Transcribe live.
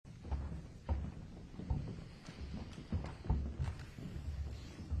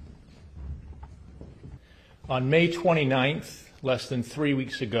On May 29th, less than 3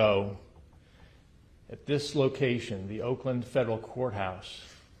 weeks ago, at this location, the Oakland Federal Courthouse,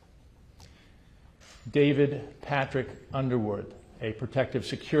 David Patrick Underwood, a protective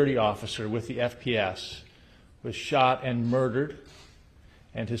security officer with the FPS, was shot and murdered,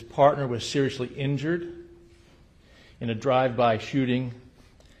 and his partner was seriously injured in a drive-by shooting.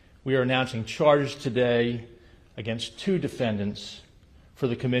 We are announcing charges today against 2 defendants for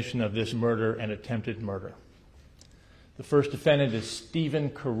the commission of this murder and attempted murder. The first defendant is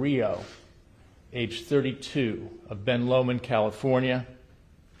Stephen Carrillo, age 32, of Ben Lomond, California.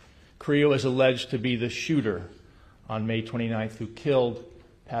 Carrillo is alleged to be the shooter on May 29th who killed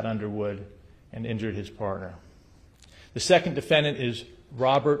Pat Underwood and injured his partner. The second defendant is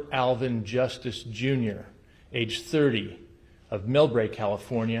Robert Alvin Justice, Jr., age 30, of Millbrae,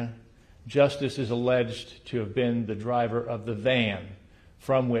 California. Justice is alleged to have been the driver of the van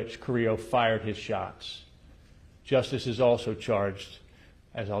from which Carrillo fired his shots. Justice is also charged,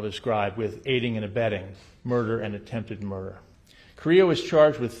 as I'll describe, with aiding and abetting murder and attempted murder. Carrillo is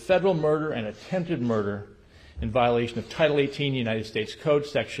charged with federal murder and attempted murder in violation of Title 18 United States Code,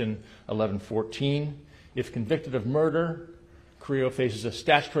 Section 1114. If convicted of murder, Carrillo faces a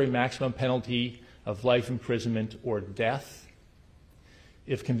statutory maximum penalty of life imprisonment or death.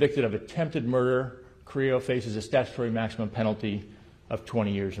 If convicted of attempted murder, Carrillo faces a statutory maximum penalty of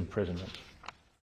 20 years imprisonment.